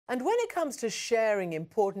And when it comes to sharing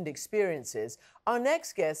important experiences, our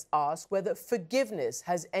next guest asks whether forgiveness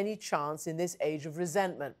has any chance in this age of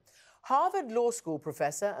resentment. Harvard Law School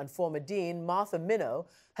professor and former Dean Martha Minow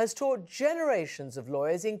has taught generations of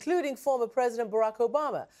lawyers, including former President Barack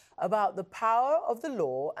Obama, about the power of the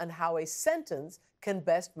law and how a sentence can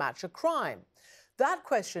best match a crime. That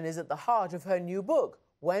question is at the heart of her new book,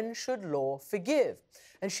 When Should Law Forgive?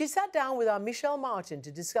 And she sat down with our Michel Martin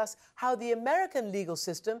to discuss how the American legal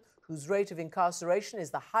system, whose rate of incarceration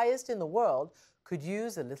is the highest in the world, could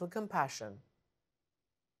use a little compassion.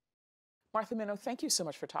 Martha Minow, thank you so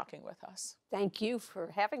much for talking with us. Thank you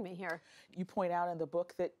for having me here. You point out in the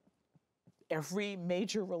book that every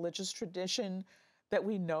major religious tradition that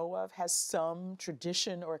we know of has some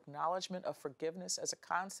tradition or acknowledgement of forgiveness as a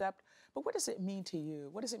concept. But what does it mean to you?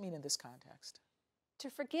 What does it mean in this context? To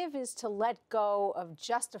forgive is to let go of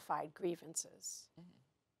justified grievances.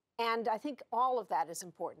 And I think all of that is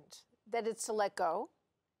important, that it's to let go.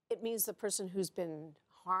 It means the person who's been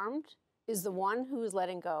harmed is the one who is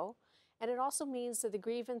letting go. And it also means that the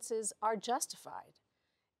grievances are justified.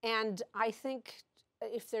 And I think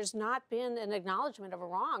if there's not been an acknowledgement of a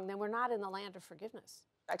wrong, then we're not in the land of forgiveness.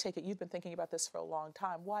 I take it you've been thinking about this for a long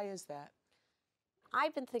time. Why is that?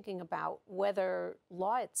 I've been thinking about whether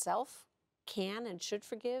law itself can and should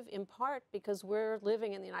forgive, in part because we're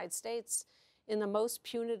living in the United States in the most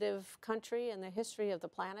punitive country in the history of the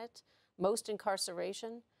planet, most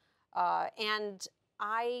incarceration. And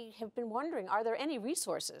I have been wondering, are there any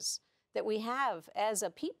resources that we have as a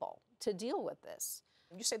people to deal with this?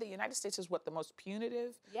 You say the United States is what, the most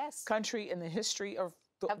punitive Yes. country in the history of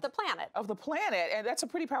the planet. Of the planet, and that's a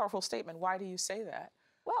pretty powerful statement. Why do you say that?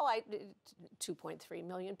 Well, 2.3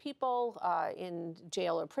 million people in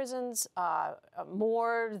jail or prisons,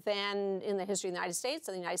 more than in the history of the United States.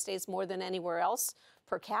 In the United States, more than anywhere else.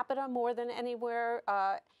 Per capita, more than anywhere.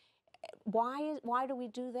 Why do we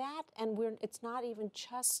do that? And it's not even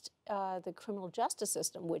just the criminal justice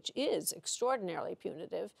system, which is extraordinarily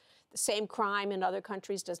punitive. The same crime in other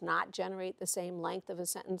countries does not generate the same length of a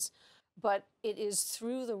sentence. But it is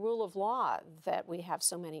through the rule of law that we have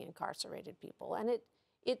so many incarcerated people. And it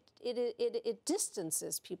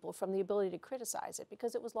distances people from the ability to criticize it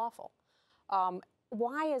because it was lawful.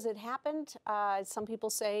 Why has it happened? Some people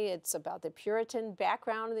say it's about the Puritan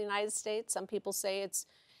background of the United States. Some people say it's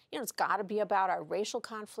got to be about our racial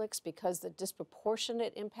conflicts because the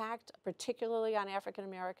disproportionate impact, particularly on African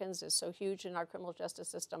Americans, is so huge in our criminal justice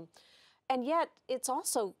system. And yet, it's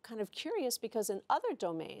also kind of curious because in other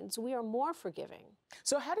domains, we are more forgiving.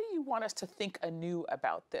 So how do you want us to think anew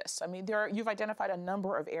about this? I mean, you've identified a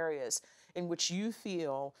number of areas in which you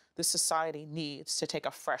feel the society needs to take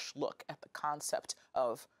a fresh look at the concept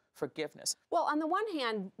of forgiveness. Well, on the one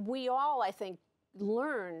hand, we all, I think,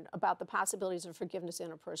 learn about the possibilities of forgiveness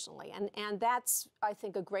interpersonally. And that's, I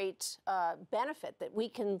think, a great benefit, that we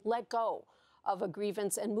can let go of a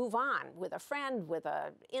grievance and move on with a friend, with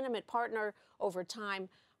an intimate partner over time.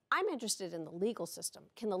 I'm interested in the legal system.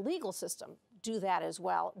 Can the legal system do that as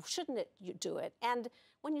well? Shouldn't it do it? And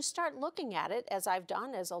when you start looking at it, as I've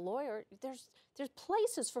done as a lawyer, there's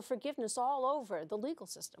places for forgiveness all over the legal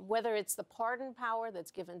system, whether it's the pardon power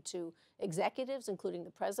that's given to executives, including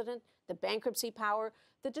the president, the bankruptcy power,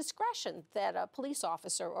 the discretion that a police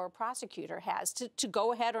officer or a prosecutor has to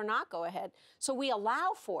go ahead or not go ahead. So we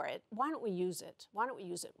allow for it. Why don't we use it? Why don't we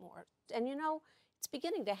use it more? And it's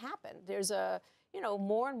beginning to happen. There's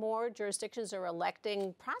more and more jurisdictions are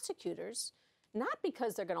electing prosecutors, not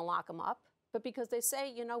because they're going to lock them up, but because they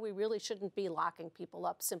say, we really shouldn't be locking people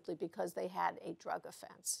up simply because they had a drug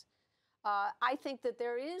offense. I think that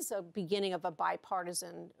there is a beginning of a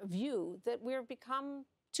bipartisan view that we've become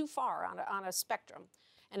too far on a spectrum,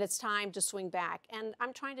 and it's time to swing back. And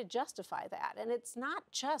I'm trying to justify that. And it's not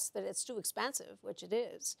just that it's too expensive, which it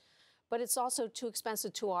is, but it's also too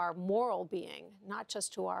expensive to our moral being, not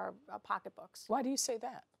just to our pocketbooks. Why do you say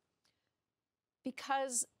that?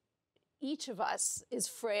 Because each of us is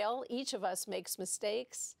frail. Each of us makes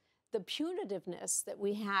mistakes. The punitiveness that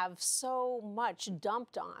we have so much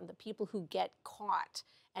dumped on the people who get caught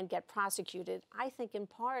and get prosecuted, I think in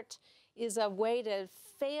part is a way to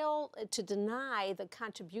fail to deny the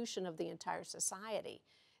contribution of the entire society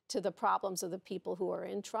to the problems of the people who are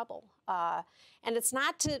in trouble. And it's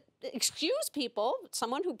not to excuse people.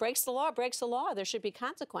 Someone who breaks the law breaks the law. There should be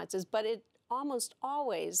consequences. But it almost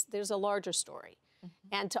always, there's a larger story.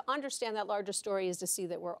 And to understand that larger story is to see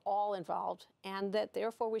that we're all involved and that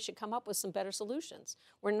therefore we should come up with some better solutions.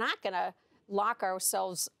 We're not going to lock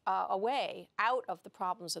ourselves away out of the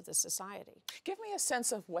problems of this society. Give me a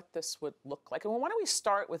sense of what this would look like. And why don't we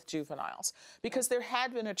start with juveniles? Because there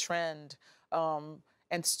had been a trend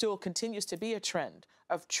and still continues to be a trend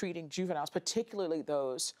of treating juveniles, particularly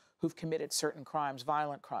those who've committed certain crimes,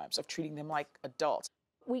 violent crimes, of treating them like adults.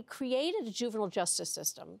 We created a juvenile justice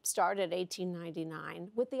system, started in 1899,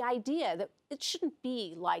 with the idea that it shouldn't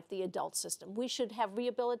be like the adult system. We should have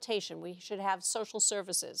rehabilitation. We should have social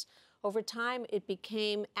services. Over time, it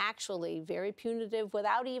became actually very punitive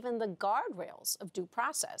without even the guardrails of due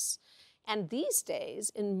process. And these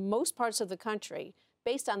days, in most parts of the country,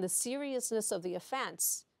 based on the seriousness of the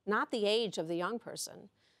offense, not the age of the young person,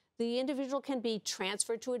 the individual can be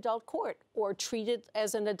transferred to adult court or treated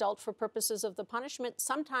as an adult for purposes of the punishment,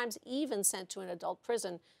 sometimes even sent to an adult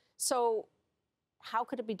prison. So how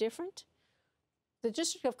could it be different? The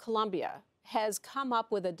District of Columbia has come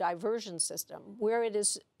up with a diversion system where it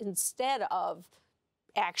is, instead of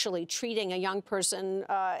actually treating a young person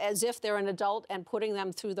as if they're an adult and putting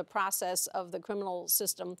them through the process of the criminal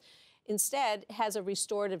system, instead has a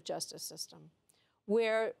restorative justice system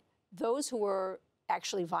where those who were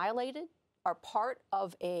actually violated are part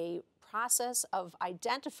of a process of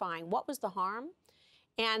identifying what was the harm,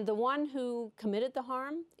 and the one who committed the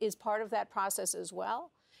harm is part of that process as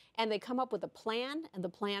well. And they come up with a plan, and the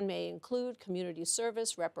plan may include community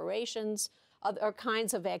service, reparations, other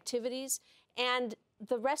kinds of activities. And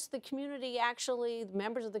the rest of the community, actually,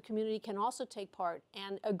 members of the community can also take part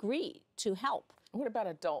and agree to help. What about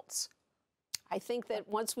adults? I think that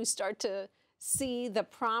once we start to see the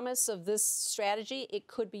promise of this strategy, it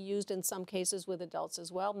could be used in some cases with adults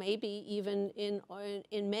as well, maybe even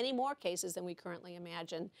in many more cases than we currently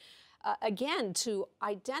imagine. Again, to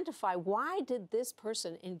identify why did this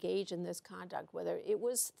person engage in this conduct, whether it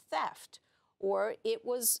was theft or it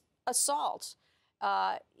was assault.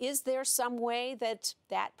 Is there some way that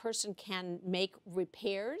that person can make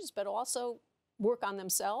repairs, but also work on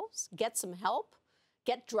themselves, get some help,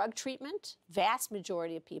 get drug treatment? Vast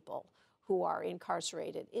majority of people who are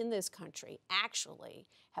incarcerated in this country actually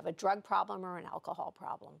have a drug problem or an alcohol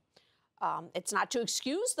problem. It's not to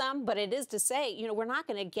excuse them, but it is to say, you know, we're not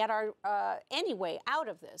going to get our any way out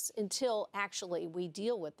of this until actually we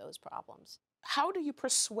deal with those problems. How do you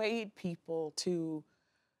persuade people to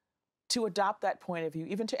adopt that point of view,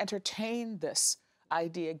 even to entertain this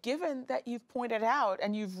idea, given that you've pointed out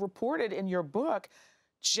and you've reported in your book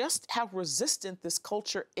just how resistant this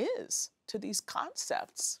culture is to these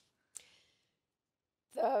concepts?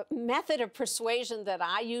 The method of persuasion that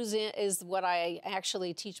I use is what I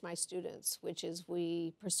actually teach my students, which is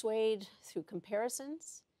we persuade through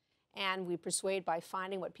comparisons, and we persuade by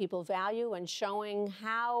finding what people value and showing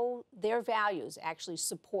how their values actually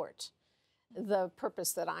support the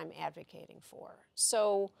purpose that I'm advocating for.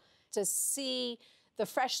 So to see the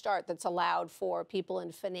fresh start that's allowed for people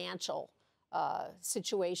in financial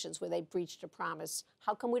situations where they breached a promise,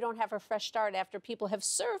 how come we don't have a fresh start after people have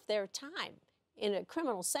served their time in a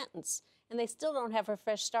criminal sentence, and they still don't have a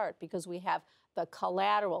fresh start because we have the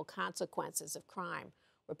collateral consequences of crime,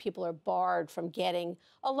 where people are barred from getting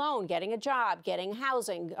a loan, getting a job, getting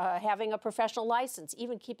housing, having a professional license,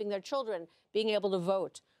 even keeping their children, being able to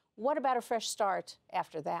vote. What about a fresh start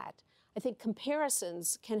after that? I think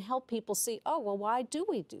comparisons can help people see, oh, well, why do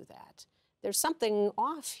we do that? There's something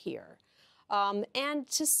off here. And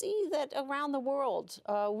to see that around the world,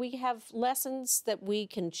 we have lessons that we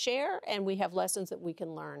can share and we have lessons that we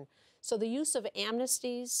can learn. So the use of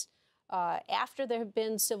amnesties after there have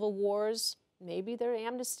been civil wars, maybe there are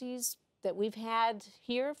amnesties that we've had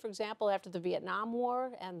here, for example, after the Vietnam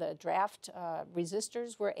War and the draft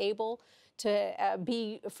resistors were able to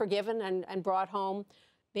be forgiven and brought home.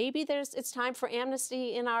 Maybe it's time for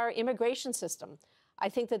amnesty in our immigration system. I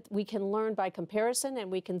think that we can learn by comparison, and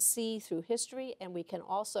we can see through history, and we can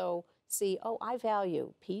also see, oh, I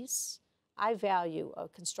value peace. I value a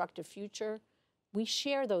constructive future. We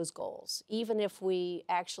share those goals, even if we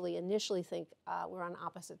actually initially think we're on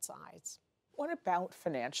opposite sides. What about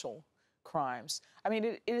financial crimes? I mean,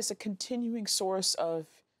 it is a continuing source of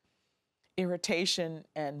irritation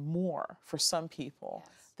and more for some people.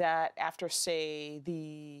 Yes. That after, say,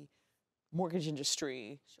 the mortgage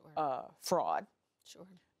industry fraud,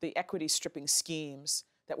 the equity stripping schemes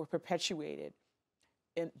that were perpetuated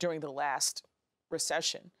during the last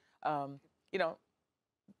recession, you know,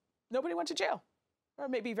 nobody went to jail. Or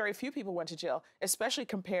maybe very few people went to jail, especially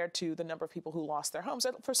compared to the number of people who lost their homes.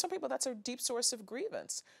 For some people, that's a deep source of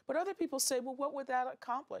grievance. But other people say, well, what would that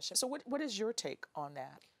accomplish? So what is your take on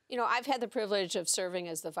that? You know, I've had the privilege of serving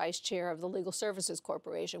as the vice chair of the Legal Services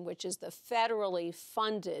Corporation, which is the federally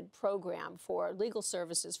funded program for legal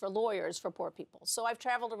services for lawyers for poor people. So I've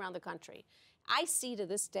traveled around the country. I see to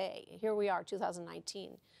this day, here we are,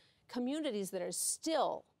 2019, communities that are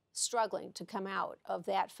still struggling to come out of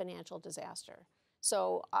that financial disaster.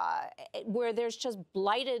 So where there's just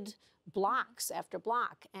blighted blocks after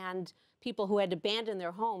block and people who had to abandon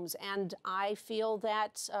their homes. And I feel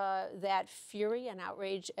that, that fury and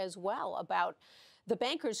outrage as well about the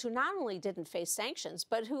bankers who not only didn't face sanctions,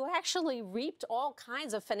 but who actually reaped all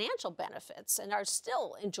kinds of financial benefits and are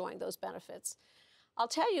still enjoying those benefits. I'll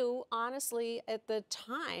tell you, honestly, at the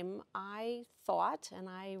time, I thought, and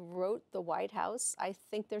I wrote the White House, I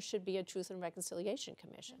think there should be a Truth and Reconciliation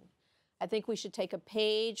Commission. I think we should take a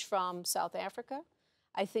page from South Africa.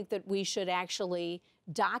 I think that we should actually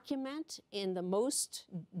document in the most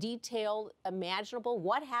detail imaginable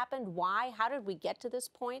what happened, why, how did we get to this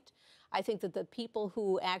point. I think that the people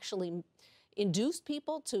who actually induced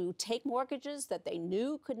people to take mortgages that they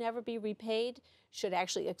knew could never be repaid should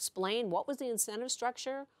actually explain what was the incentive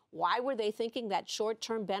structure, why were they thinking that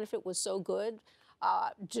short-term benefit was so good,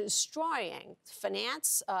 destroying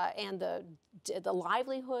finance and the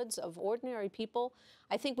livelihoods of ordinary people.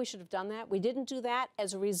 I think we should have done that. We didn't do that.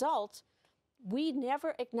 As a result, we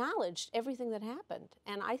never acknowledged everything that happened.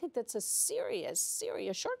 And I think that's a serious,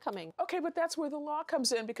 serious shortcoming. Okay, but that's where the law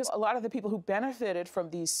comes in, because a lot of the people who benefited from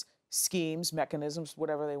these schemes, mechanisms,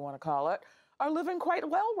 whatever they want to call it, are living quite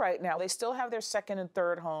well right now. They still have their second and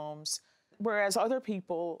third homes, whereas other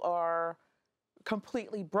people are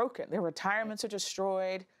completely broken. Their retirements are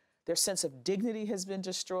destroyed. Their sense of dignity has been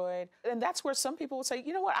destroyed. And that's where some people would say,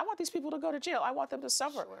 you know what, I want these people to go to jail. I want them to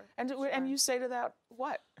suffer. Sure, and you say to that,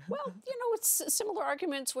 what? Well, you know, similar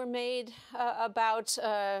arguments were made about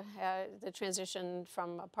the transition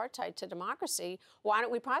from apartheid to democracy. Why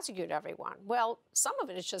don't we prosecute everyone? Well, some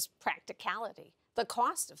of it is just practicality, the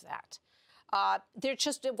cost of that.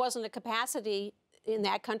 It wasn't a capacity in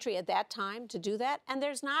that country at that time to do that. And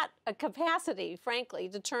there's not a capacity, frankly,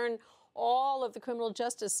 to turn all of the criminal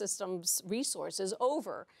justice system's resources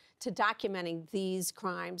over to documenting these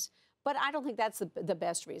crimes. But I don't think that's the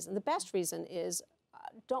best reason. The best reason is,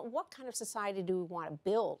 what kind of society do we want to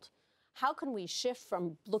build? How can we shift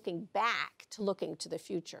from looking back to looking to the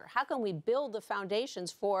future? How can we build the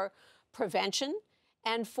foundations for prevention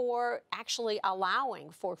and for actually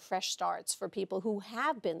allowing for fresh starts for people who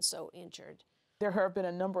have been so injured? There have been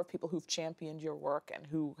a number of people who've championed your work and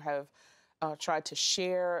who have tried to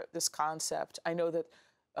share this concept. I know that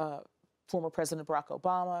former President Barack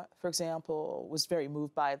Obama, for example, was very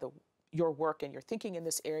moved by your work and your thinking in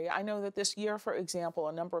this area. I know that this year, for example,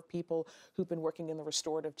 a number of people who've been working in the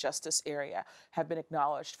restorative justice area have been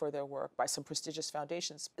acknowledged for their work by some prestigious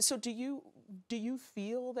foundations. So do you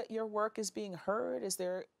feel that your work is being heard? Is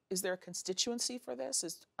there a constituency for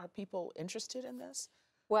this? Are people interested in this?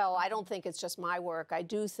 Well, I don't think it's just my work. I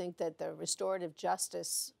do think that the restorative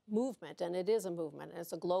justice movement, and it is a movement, and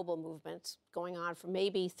it's a global movement going on for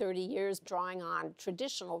maybe 30 years, drawing on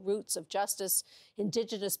traditional roots of justice,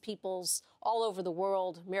 indigenous peoples all over the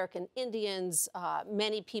world, American Indians,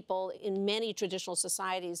 many people in many traditional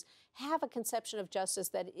societies have a conception of justice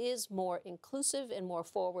that is more inclusive and more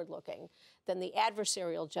forward-looking than the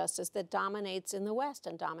adversarial justice that dominates in the West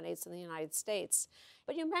and dominates in the United States.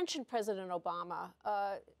 But you mentioned President Obama.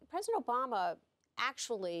 President Obama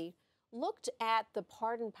actually looked at the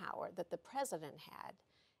pardon power that the president had,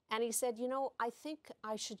 and he said, you know, I think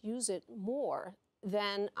I should use it more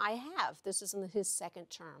than I have. This is in his second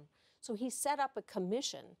term. So he set up a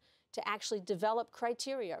commission to actually develop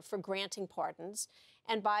criteria for granting pardons.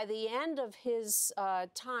 And by the end of his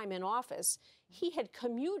time in office, he had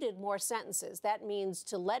commuted more sentences. That means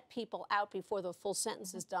to let people out before the full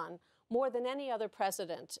sentence is done, more than any other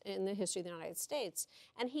president in the history of the United States.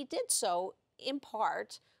 And he did so in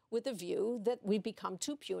part with the view that we become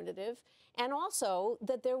too punitive, and also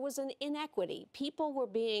that there was an inequity. People were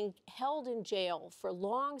being held in jail for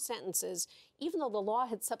long sentences, even though the law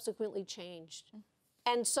had subsequently changed.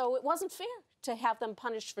 And so it wasn't fair to have them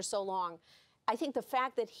punished for so long. I think the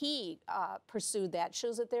fact that he pursued that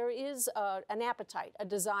shows that there is an appetite, a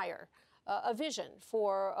desire, a vision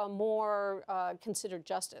for a more considered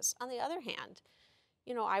justice. On the other hand,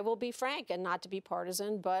 you know, I will be frank and not to be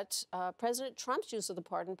partisan, but President Trump's use of the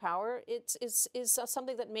pardon power is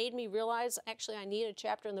something that made me realize, actually, I need a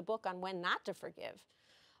chapter in the book on when not to forgive,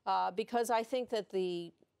 because I think that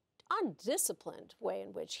the undisciplined way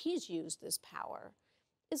in which he's used this power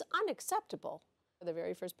is unacceptable. The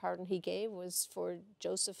very first pardon he gave was for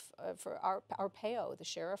Arpaio, the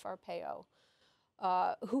Sheriff Arpaio,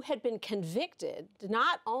 who had been convicted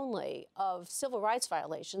not only of civil rights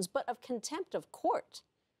violations, but of contempt of court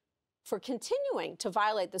for continuing to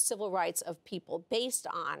violate the civil rights of people based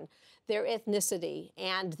on their ethnicity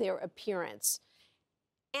and their appearance.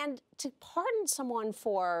 And to pardon someone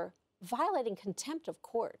for violating contempt of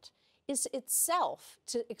court is itself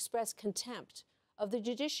to express contempt of the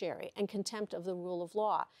judiciary and contempt of the rule of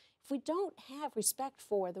law. If we don't have respect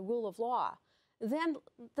for the rule of law, then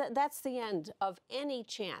that's the end of any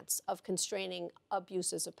chance of constraining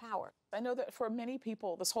abuses of power. I know that for many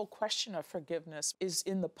people, this whole question of forgiveness is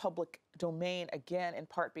in the public domain, again, in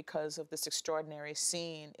part because of this extraordinary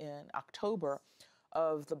scene in October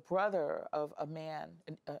of the brother of a man,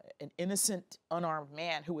 an innocent, unarmed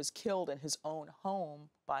man who was killed in his own home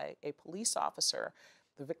by a police officer.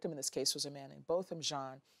 The victim in this case was a man named Botham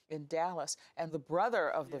Jean in Dallas, and the brother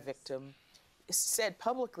of the victim said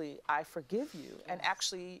publicly, "I forgive you," and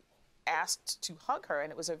actually asked to hug her.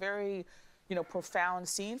 And it was a very, profound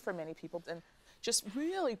scene for many people, and just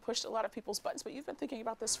really pushed a lot of people's buttons. But you've been thinking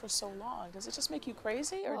about this for so long. Does it just make you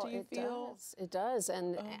crazy, or do you feel? It does.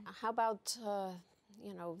 And how about,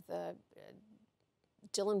 the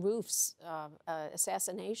Dylan Roof's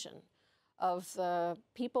assassination of the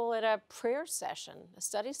people at a prayer session, a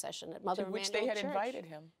study session at Mother Emanuel Church. To which they had invited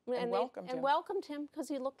him and welcomed him. And welcomed him because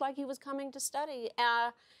he looked like he was coming to study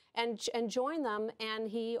and join them. And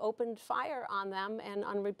he opened fire on them and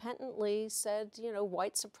unrepentantly said,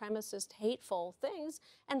 white supremacist, hateful things.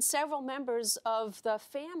 And several members of the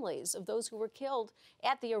families of those who were killed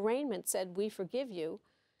at the arraignment said, "We forgive you."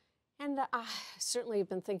 And I certainly have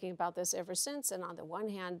been thinking about this ever since. And on the one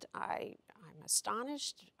hand, I'm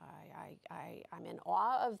astonished. I'm in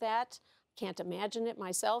awe of that. Can't imagine it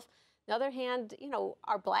myself. On the other hand,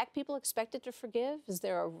 are Black people expected to forgive? Is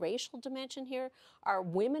there a racial dimension here? Are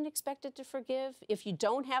women expected to forgive? If you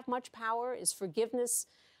don't have much power, is forgiveness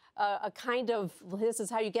a kind of, this is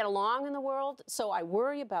how you get along in the world? So I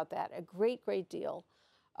worry about that a great, great deal.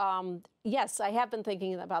 Yes, I have been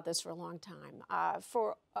thinking about this for a long time.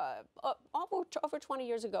 Over 20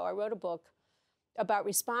 years ago, I wrote a book about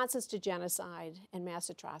responses to genocide and mass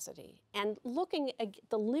atrocity, and looking at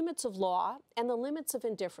the limits of law and the limits of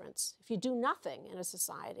indifference. If you do nothing in a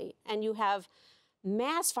society and you have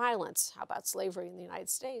mass violence, how about slavery in the United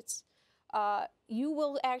States, you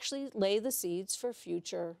will actually lay the seeds for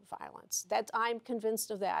future violence. I'm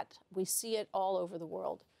convinced of that. We see it all over the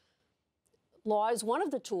world. Law is one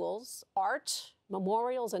of the tools. Art,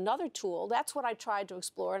 memorials, another tool. That's what I tried to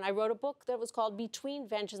explore. And I wrote a book that was called Between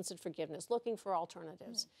Vengeance and Forgiveness, Looking for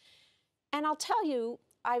Alternatives. And I'll tell you,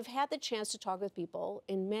 I've had the chance to talk with people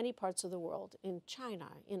in many parts of the world, in China,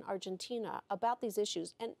 in Argentina, about these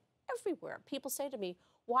issues. And everywhere, people say to me,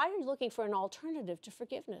 "Why are you looking for an alternative to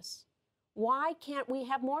forgiveness? Why can't we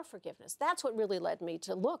have more forgiveness?" That's what really led me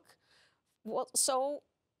to look. Well, so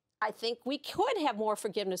I think we could have more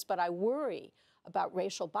forgiveness, but I worry about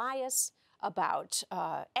racial bias, about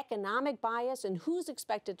economic bias, and who's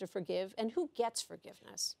expected to forgive and who gets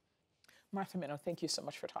forgiveness. Martha Minow, thank you so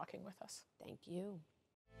much for talking with us. Thank you.